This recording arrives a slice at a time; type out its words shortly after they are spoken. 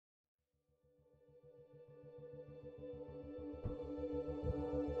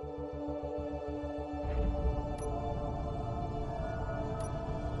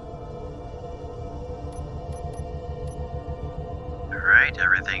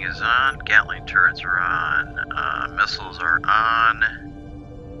everything is on. Gatling turrets are on. Missiles are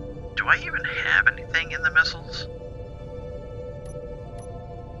on. Do I even have anything in the missiles?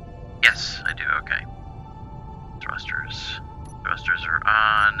 Yes, I do. Okay. Thrusters. Thrusters are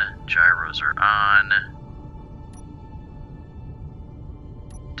on. Gyros are on.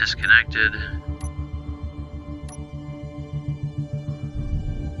 Disconnected.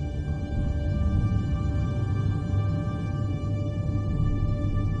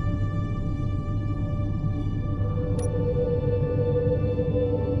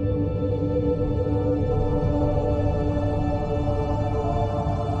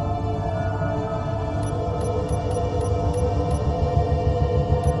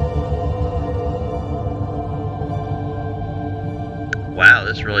 Wow,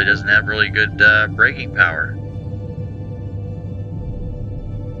 this really doesn't have really good braking power.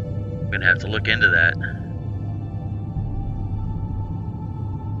 I'm gonna have to look into that.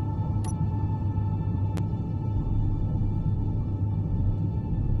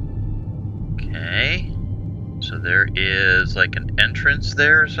 Okay, so there is like an entrance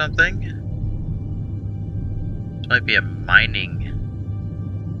there or something. This might be a mining.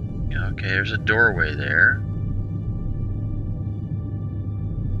 Okay, there's a doorway there.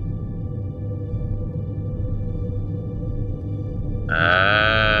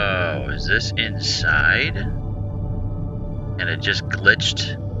 Oh, is this inside? And it just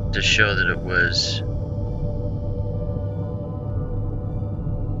glitched to show that it was...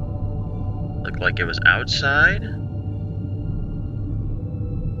 Looked like it was outside? Let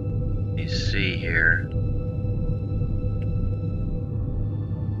me see here.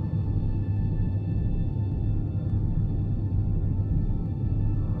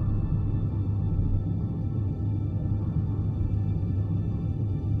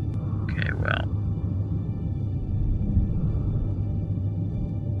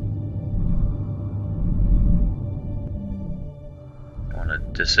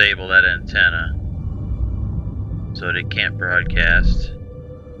 Disable that antenna so that it can't broadcast.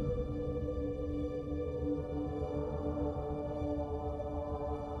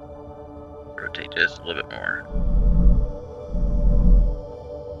 Rotate this a little bit more.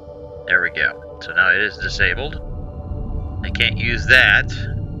 There we go. So now it is disabled. I can't use that.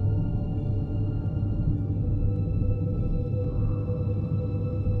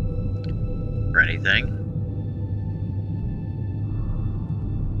 For anything.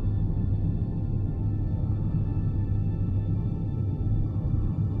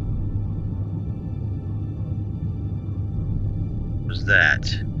 That.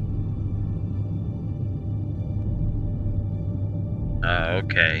 Oh,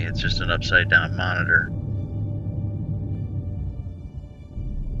 okay. It's just an upside down monitor.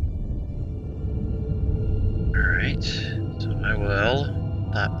 Alright. So I will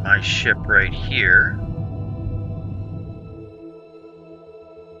plop my ship right here.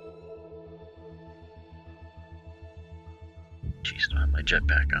 Jeez, don't have my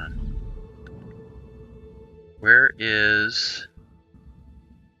jetpack on. Where is...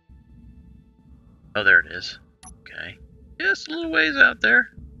 Oh, there it is. Okay. Just a little ways out there.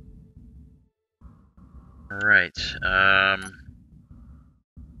 Alright, let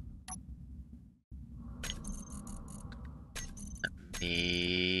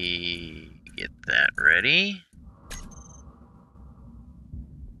me get that ready.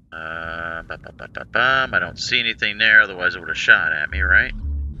 I don't see anything there, otherwise it would have shot at me, right?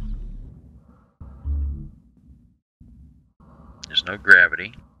 There's no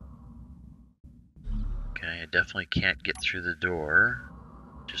gravity. Okay, I definitely can't get through the door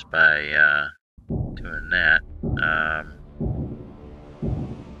just by doing that.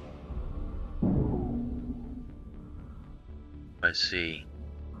 I see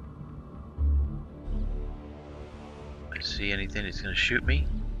anything that's going to shoot me.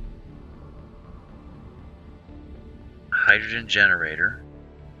 Hydrogen generator.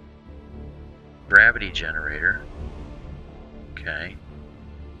 Gravity generator. Okay.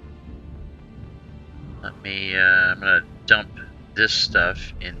 Let me, I'm going to dump this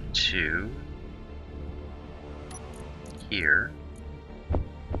stuff into here.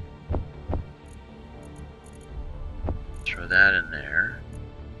 Throw that in there.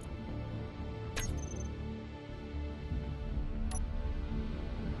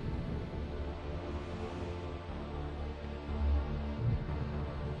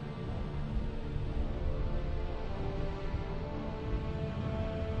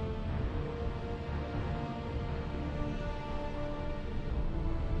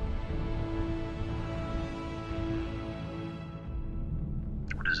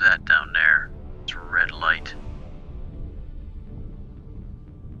 What is that down there? It's a red light.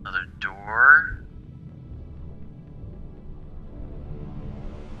 Another door.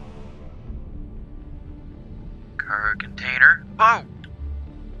 Cargo container. Whoa!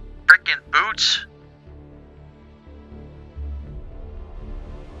 Frickin' boots!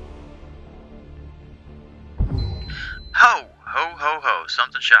 Ho! Ho, ho, ho.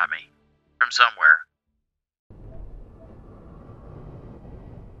 Something shot me. From somewhere.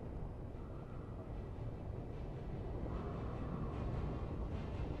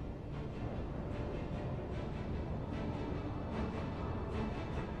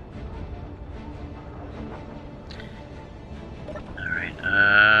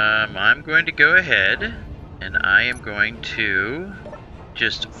 I'm going to go ahead and I am going to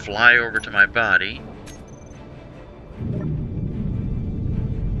just fly over to my body.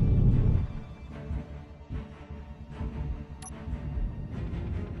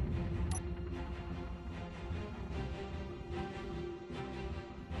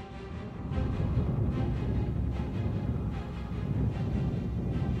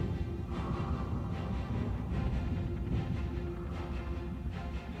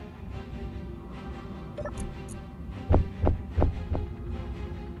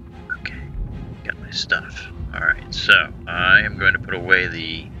 Stuff. Alright, so I am going to put away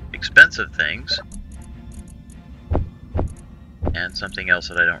the expensive things and something else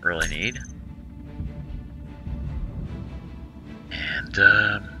that I don't really need. And,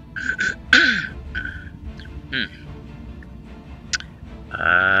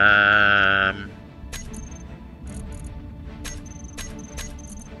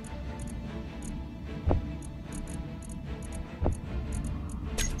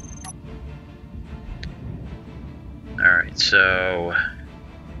 Alright, so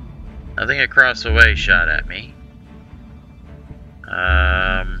nothing across the way shot at me.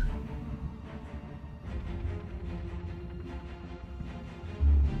 Damn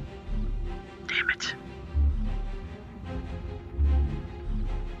it.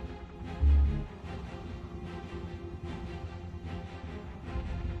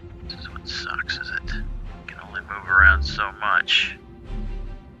 This is what sucks, is it? You can only move around so much.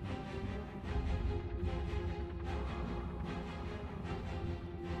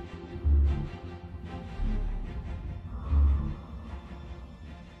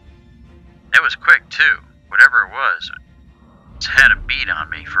 It was quick, too. Whatever it was, it's had a beat on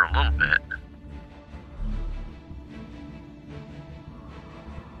me for a little bit.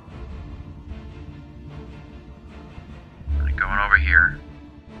 Going over here.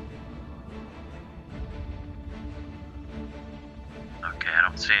 Okay, I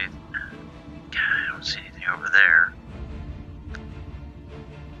don't see anything over there.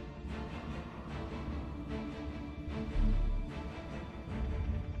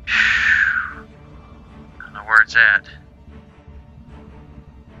 Where it's at.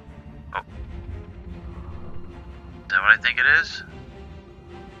 Oh. Is that what I think it is?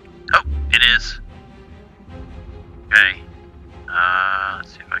 Oh, it is. Okay.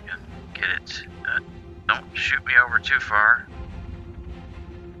 Let's see if I can get it. Don't shoot me over too far.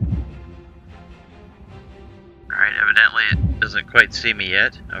 Alright, evidently it doesn't quite see me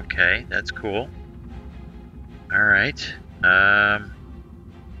yet. Okay, that's cool. Alright.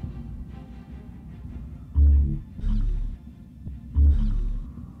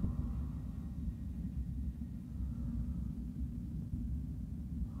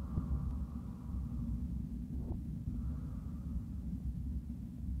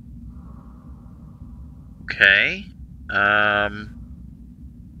 Okay.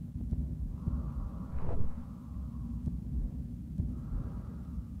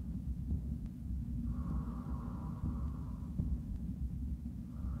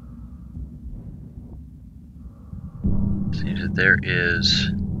 Seems that there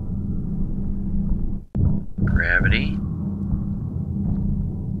is gravity.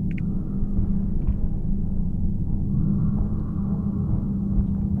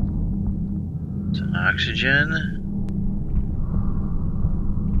 Some oxygen.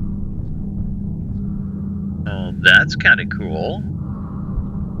 Oh, that's kind of cool.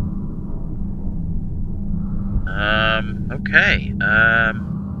 Okay.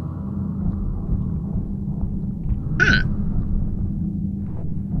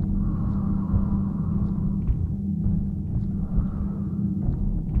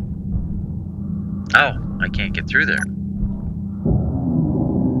 Oh, I can't get through there.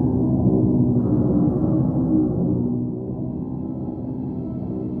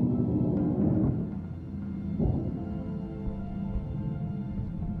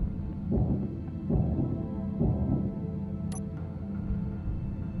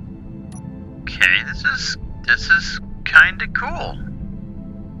 Okay, this is kind of cool.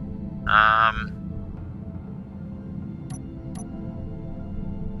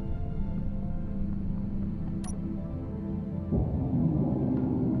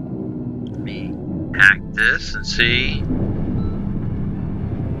 Let me hack this and see.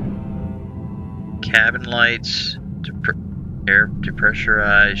 Cabin lights, air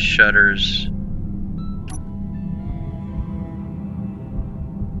depressurized shutters.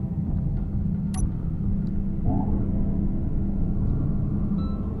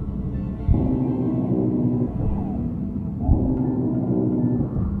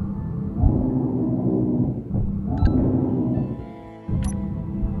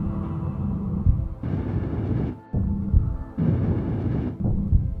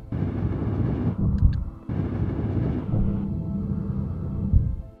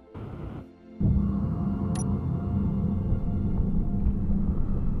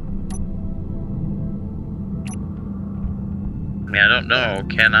 I mean, I don't know.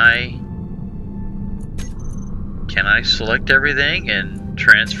 Can I select everything and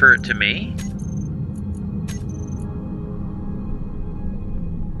transfer it to me?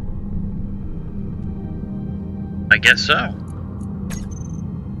 I guess so.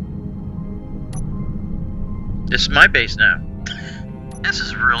 This is my base now. This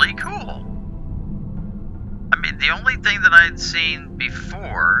is really cool. I mean, the only thing that I'd seen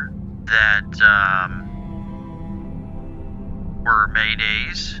before that were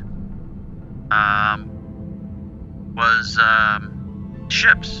Maydays was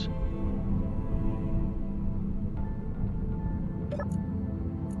ships.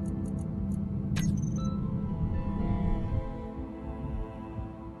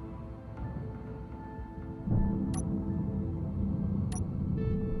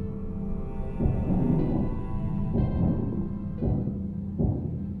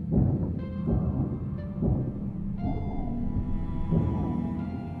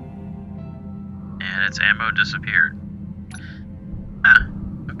 And its ammo disappeared. Ah,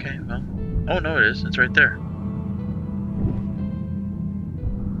 okay, well. Oh, no, it is. It's right there.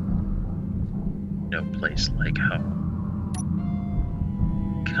 No place like home.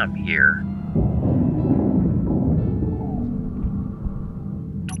 Come here.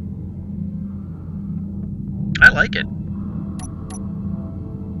 I like it.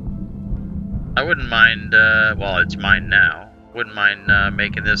 I wouldn't mind, well, it's mine now. Wouldn't mind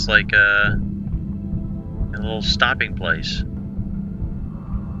making this like a little stopping place.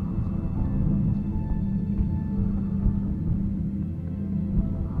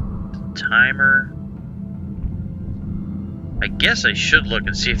 Timer. I guess I should look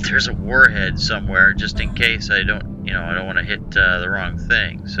and see if there's a warhead somewhere, just in case I don't, I don't want to hit the wrong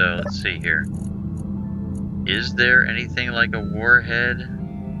thing. So let's see here. Is there anything like a warhead?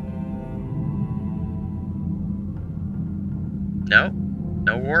 Nope,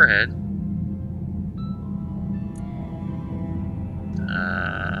 no warhead.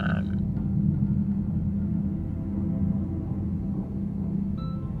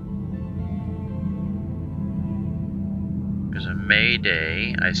 There's a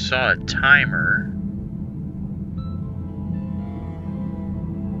Mayday. I saw a timer.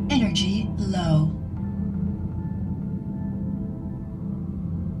 Energy low.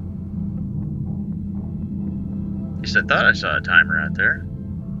 At least I thought I saw a timer out there.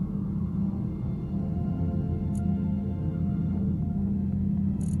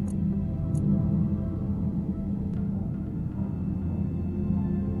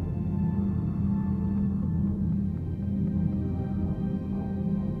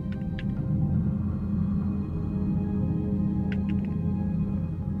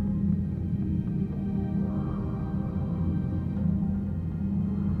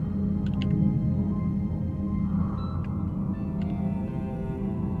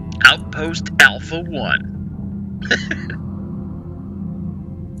 Outpost Alpha 1.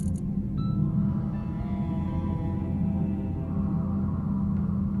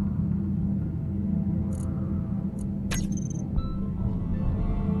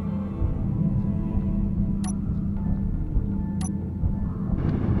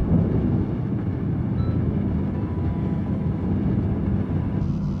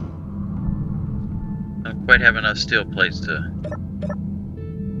 Don't quite have enough steel plates to...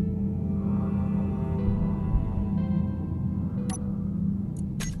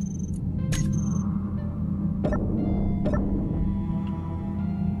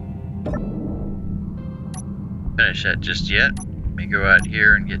 finish that just yet. Let me go out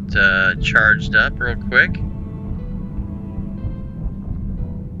here and get charged up real quick.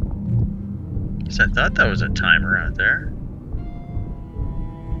 Guess I thought that was a timer out there.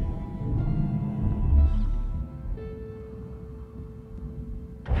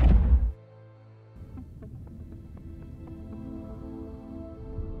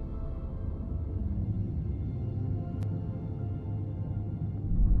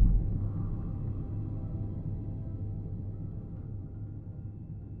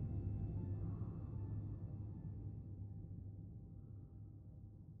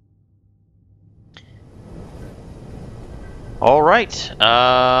 Alright,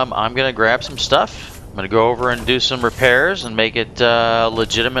 I'm gonna grab some stuff. I'm gonna go over and do some repairs and make it a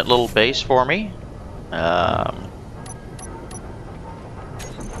legitimate little base for me. Let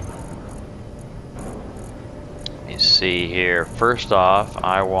me see here. First off,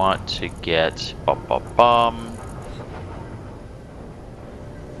 I want to get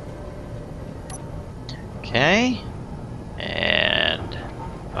okay, and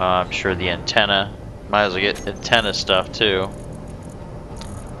I'm sure the antenna. Might as well get antenna stuff too.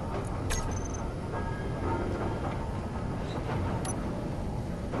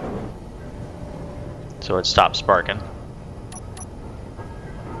 So it stops sparking.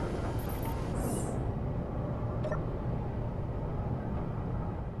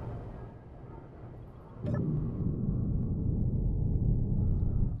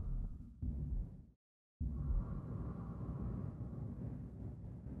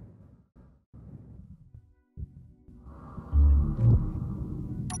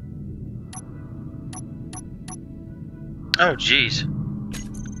 Oh, geez.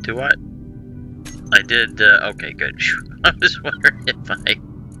 Do what? I did, okay, good. I was wondering if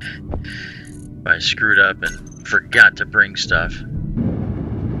I screwed up and forgot to bring stuff.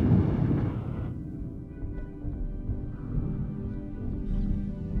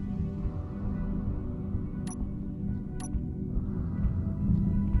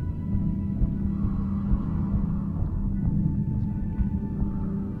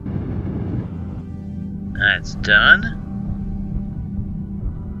 That's done.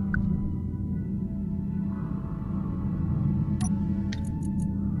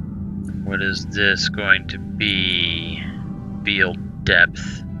 What is this going to be? Field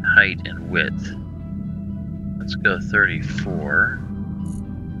depth, height, and width. Let's go 34.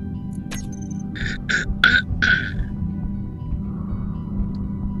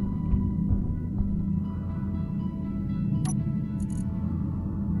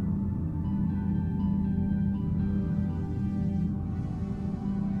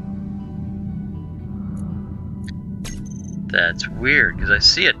 That's weird, because I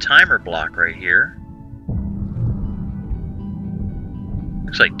see a timer block right here.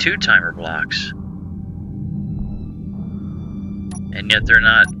 Looks like 2 timer blocks. And yet they're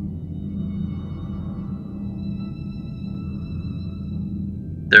not...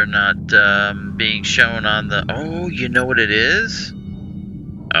 They're not being shown on the... Oh, you know what it is?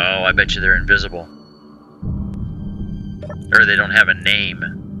 Oh, I bet you they're invisible. Or they don't have a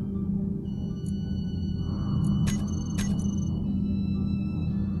name.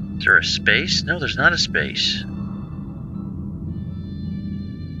 Is there a space? No, there's not a space.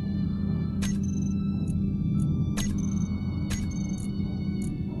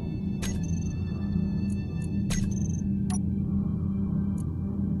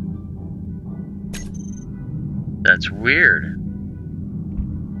 That's weird.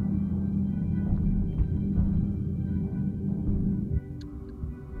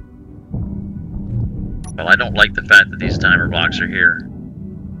 Well, I don't like the fact that these timer blocks are here.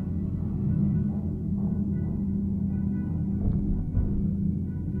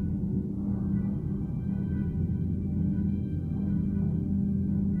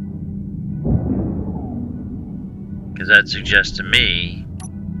 Because that suggests to me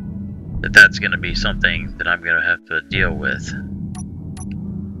that that's going to be something that I'm going to have to deal with.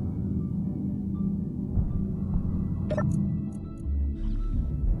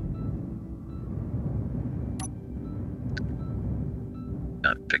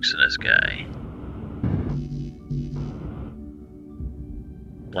 Not fixing this guy.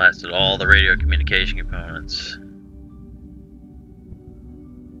 Blasted all the radio communication components.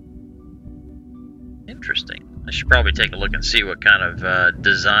 Interesting. I should probably take a look and see what kind of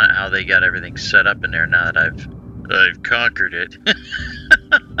design, how they got everything set up in there now that I've conquered it.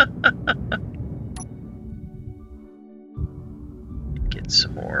 Get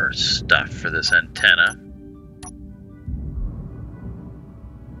some more stuff for this antenna.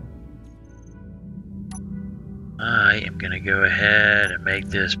 I am gonna go ahead and make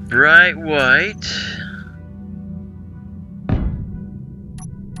this bright white.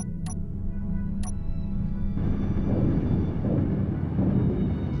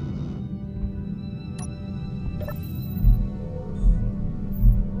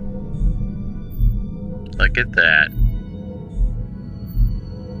 Look at that.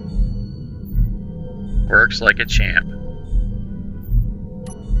 Works like a champ.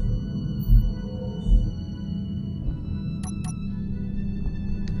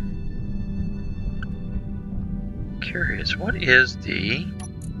 Curious, what is the...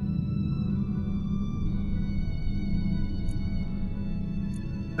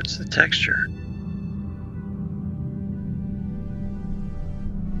 What's the texture?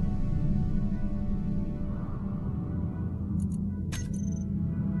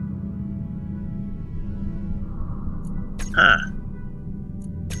 Huh.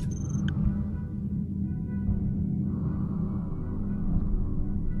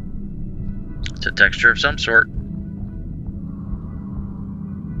 It's a texture of some sort.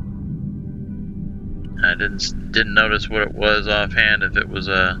 I didn't notice what it was offhand, if it was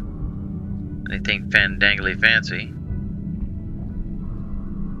anything fandangly fancy.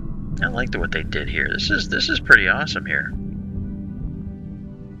 I liked what they did here. This is pretty awesome here.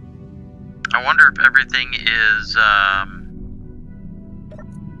 I wonder if everything is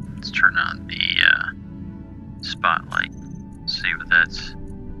let's turn on the spotlight. See what that's.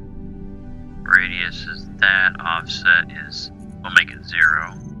 Radius is that, offset is, we'll make it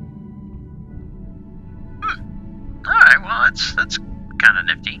 0. Alright, well that's kind of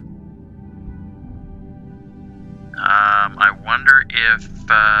nifty. I wonder if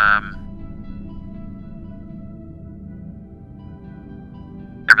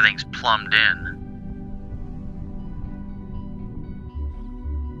everything's plumbed in.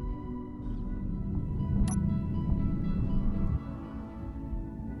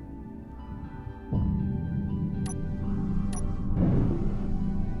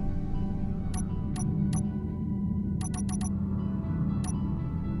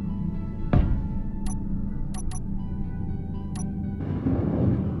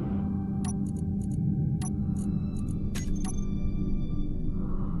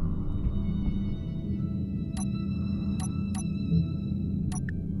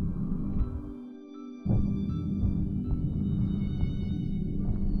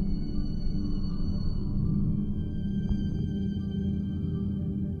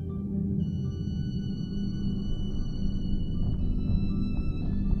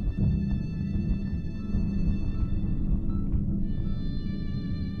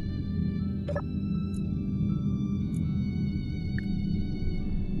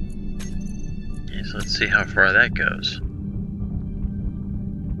 So let's see how far that goes.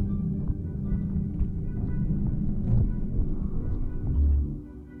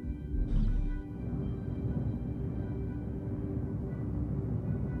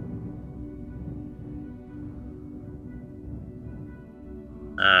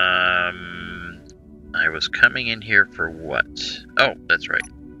 I was coming in here for what? Oh, that's right.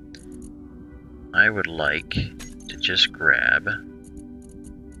 I would like to just grab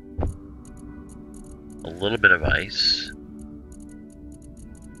a little bit of ice.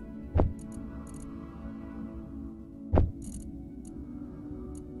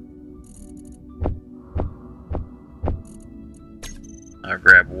 I'll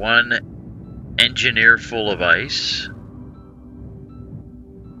grab one engineer full of ice.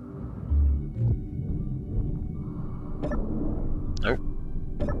 Nope.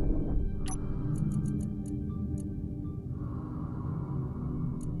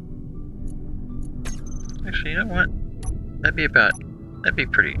 Actually, you know what? That'd be fine.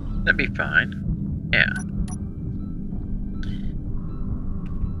 Yeah.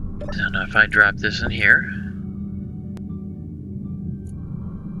 Don't know if I drop this in here.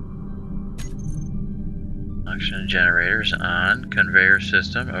 Oxygen generators on. Conveyor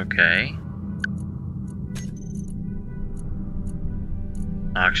system, okay.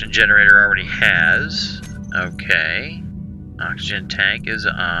 Oxygen generator already has. Okay. Oxygen tank is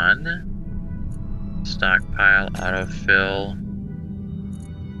on. Stockpile, autofill.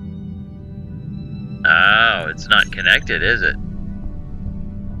 Oh, it's not connected, is it?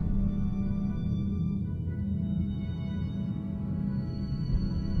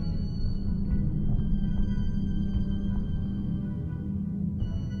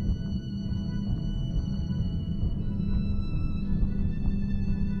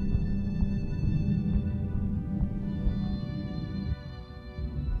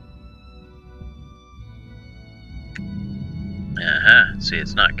 See,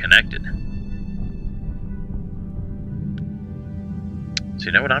 it's not connected. So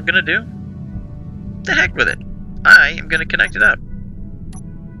you know what I'm gonna do? The heck with it. I am gonna connect it up.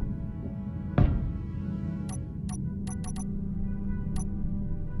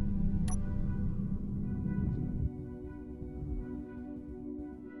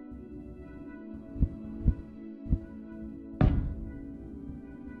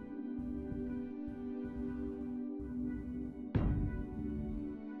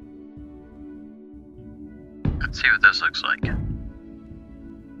 Let's see what this looks like.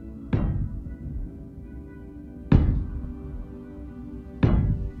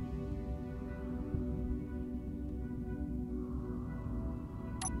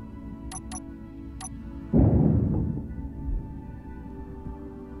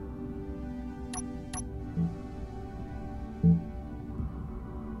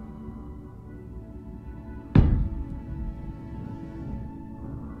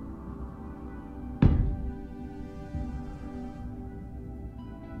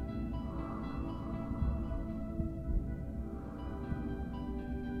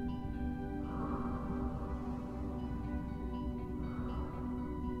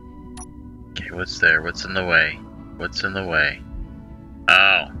 Okay, what's there? What's in the way? What's in the way?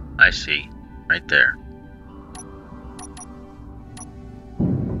 Oh, I see. Right there.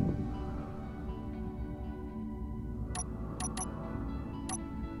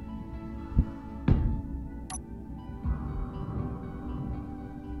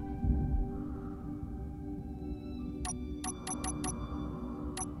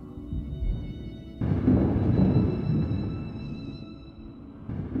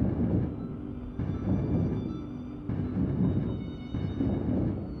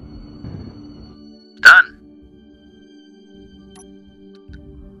 Done.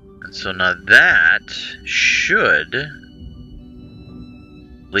 And so now that should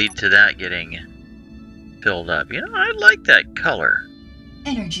lead to that getting filled up. You know, I like that color.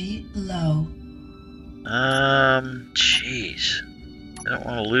 Energy low. Jeez. I don't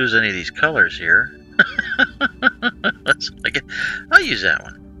want to lose any of these colors here. I'll use that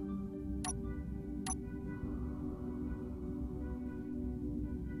one.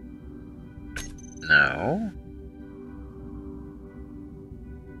 No.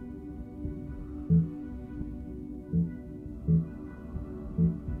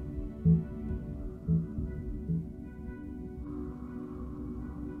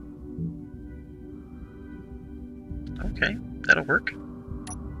 Okay, that'll work.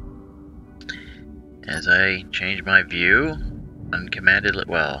 As I change my view, uncommanded,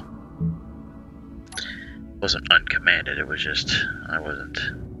 well, it wasn't uncommanded, it was just, I wasn't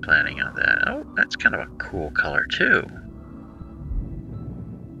planning on that. Oh, that's kind of a cool color too.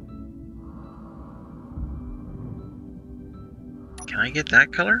 Can I get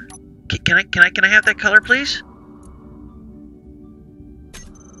that color? Can I have that color, please?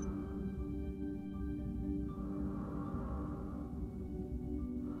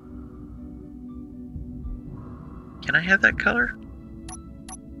 Can I have that color?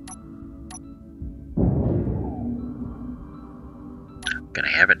 I'm gonna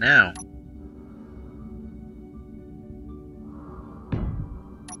have it now.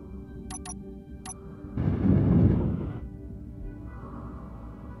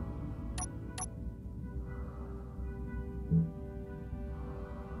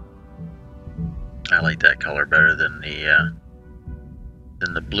 I like that color better than the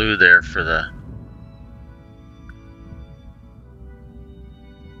blue there for the.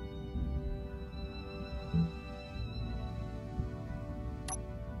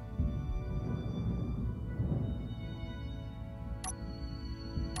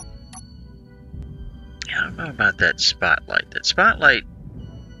 I don't know about that spotlight. That spotlight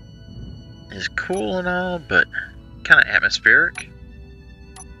is cool and all, but kind of atmospheric.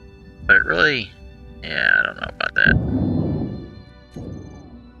 But it really, yeah, I don't know about that.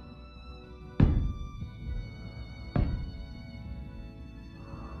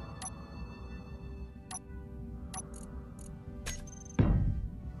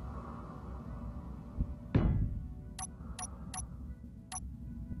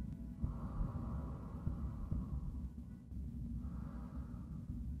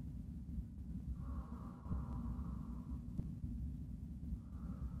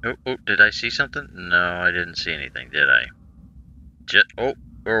 Oh, did I see something? No, I didn't see anything, did I?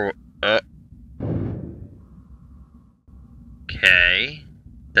 Okay.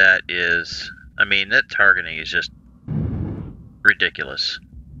 That is, I mean, that targeting is just ridiculous.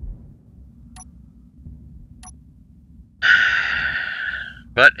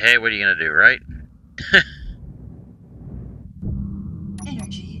 But, hey, what are you going to do, right?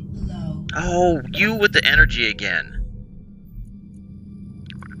 Energy low. Oh, you with the energy again.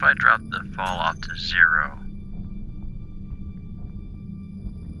 What if I drop the fall off to 0?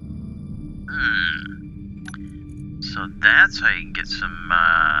 So that's how you can get some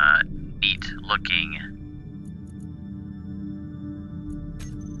neat looking.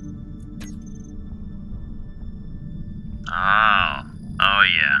 Oh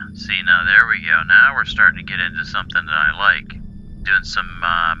yeah. See, now there we go. Now we're starting to get into something that I like. Doing some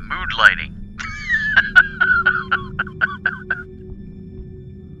mood lighting.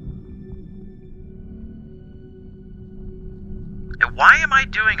 And why am I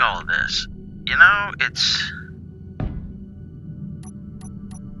doing all of this? You know, it's...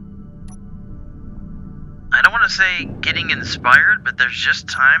 I don't want to say getting inspired, but there's just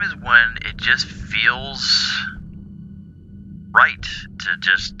times when it just feels right to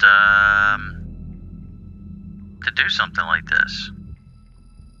just to do something like this.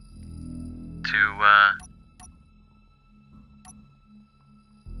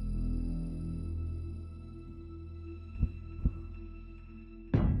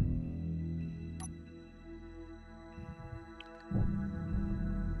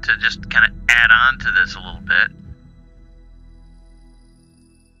 To to just kind of add on to this a little bit.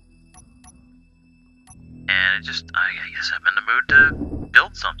 And it just, I guess I'm in the mood to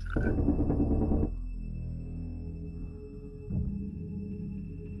build something.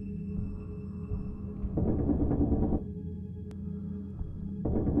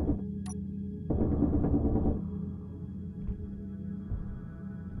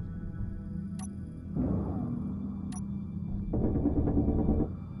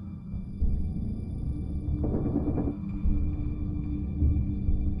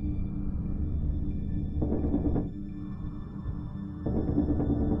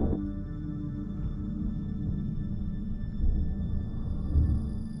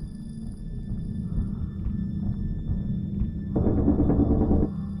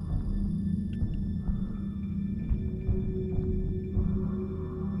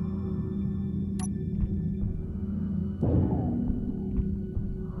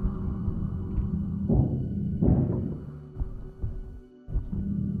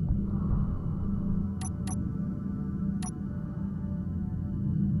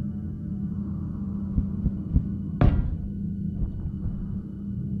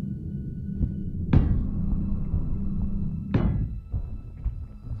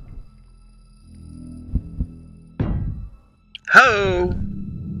 Ho!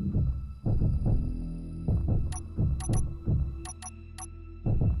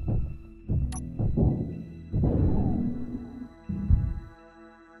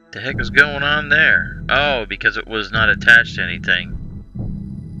 The heck is going on there? Oh, because it was not attached to anything.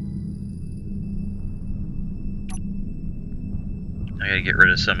 I gotta get rid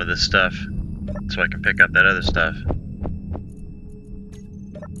of some of this stuff so I can pick up that other stuff.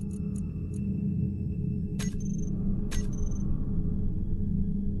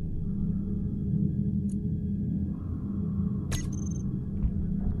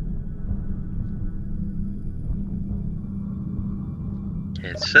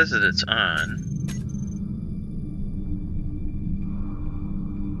 It says that it's on.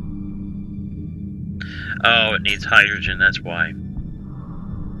 Oh, it needs hydrogen, that's why.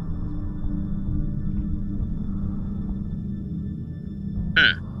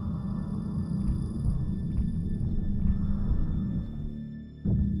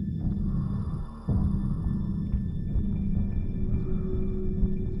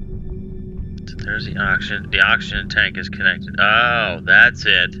 There's the oxygen. The oxygen tank is connected. Oh, that's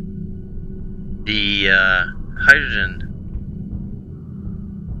it. The hydrogen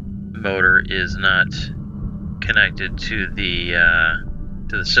motor is not connected to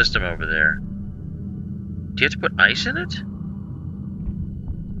the system over there. Do you have to put ice in it?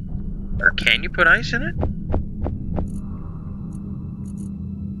 Or can you put ice in it?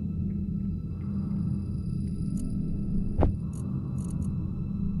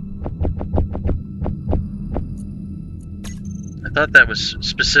 I thought that was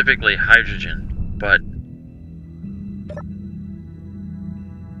specifically hydrogen, but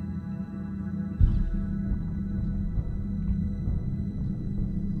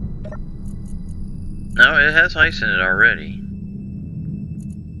no, it has ice in it already.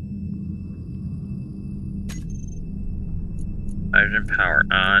 Hydrogen power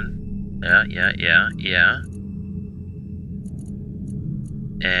on. Yeah.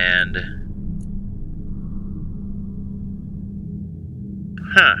 And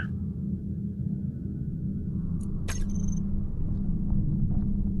huh.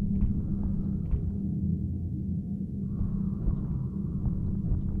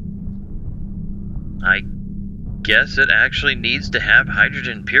 I guess it actually needs to have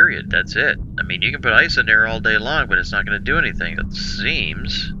hydrogen, period. That's it. I mean, you can put ice in there all day long, but it's not going to do anything, it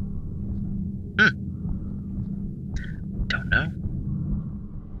seems.